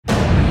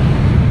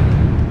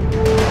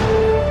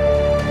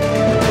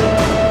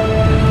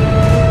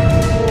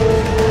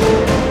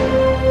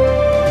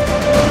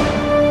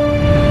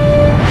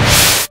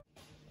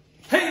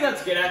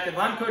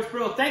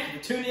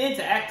and tune in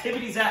to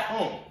Activities at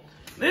Home.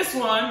 This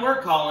one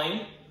we're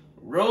calling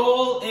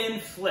Roll and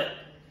Flip.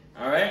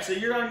 All right, so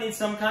you're going to need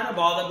some kind of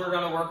ball that we're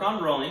going to work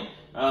on rolling,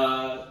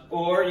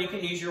 or you can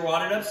use your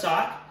wadded up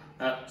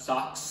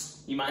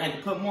socks. You might have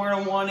to put more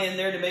than one in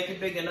there to make it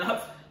big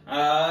enough.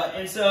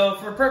 And so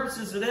for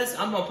purposes of this,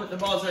 I'm going to put the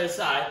balls on the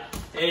side,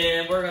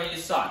 and we're going to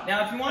use sock.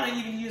 Now, if you want to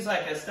even use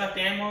like a stuffed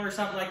animal or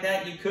something like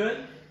that, you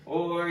could.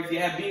 Or if you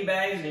have bean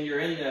bags and you're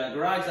in the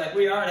garage like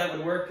we are, that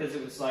would work because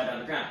it would slide on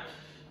the ground.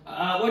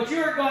 What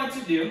you're going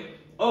to do,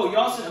 you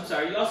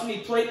also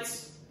need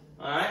plates.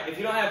 All right, if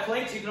you don't have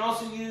plates, you can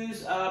also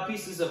use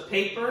pieces of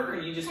paper.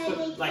 You just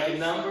put like a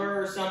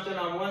number or something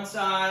on one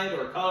side,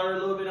 or color a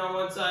little bit on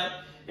one side,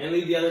 and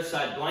leave the other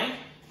side blank.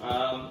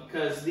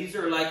 Because these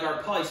are like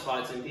our poly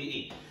spots in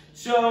PE.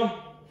 So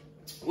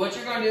what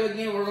you're going to do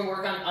again, we're going to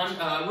work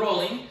on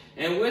rolling.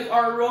 And with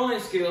our rolling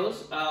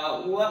skills,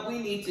 what we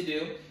need to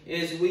do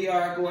is we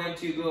are going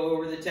to go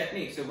over the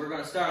technique. So we're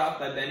going to start off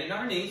by bending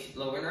our knees,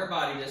 lowering our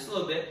body just a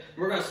little bit.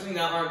 We're going to swing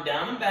that arm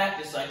down and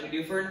back just like we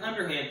do for an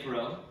underhand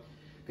throw.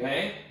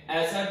 Okay?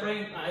 As I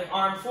bring my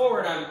arm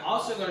forward, I'm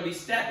also going to be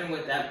stepping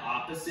with that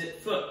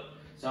opposite foot.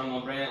 So I'm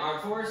going to bring the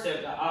arm forward,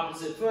 step the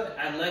opposite foot.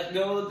 I let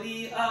go of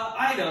the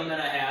item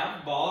that I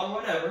have, ball or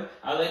whatever.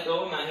 I let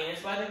go of my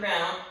hands by the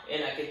ground,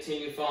 and I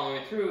continue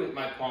following through with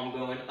my palm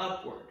going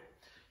upward.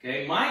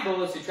 Okay, my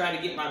goal is to try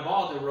to get my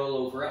ball to roll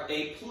over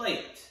a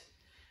plate.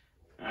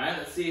 All right,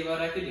 let's see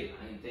what I can do.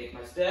 I can take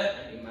my step,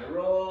 I do my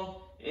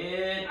roll,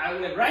 and I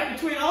went right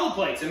between all the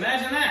plates.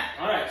 Imagine that.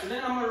 All right, so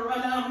then I'm going to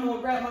run out, I'm going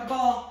to grab my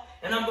ball,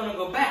 and I'm going to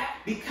go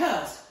back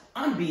because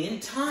I'm being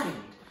timed.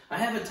 I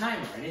have a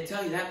timer. I didn't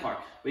tell you that part,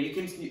 but you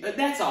can.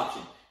 That's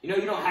option. You know,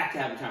 you don't have to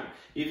have a timer.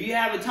 If you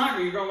have a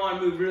timer, you're going to want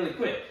to move really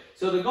quick.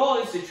 So the goal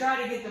is to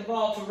try to get the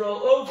ball to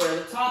roll over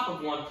the top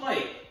of one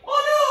plate.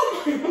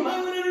 Oh no!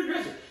 I went under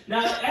pressure.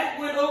 Now that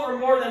went over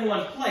more than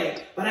one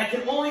plate, but I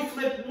can only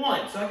flip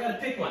one, so I got to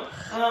pick one.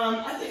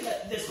 I think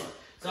this one.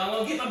 So I'm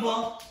going to get my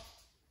ball,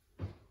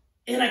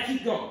 and I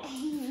keep going.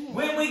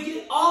 When we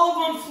get all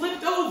of them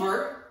flipped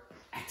over,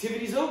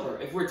 activity's over.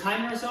 If we're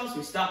timing ourselves,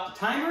 we stop the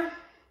timer.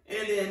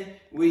 And then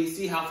we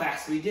see how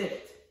fast we did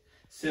it.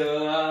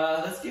 So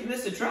let's give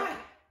this a try.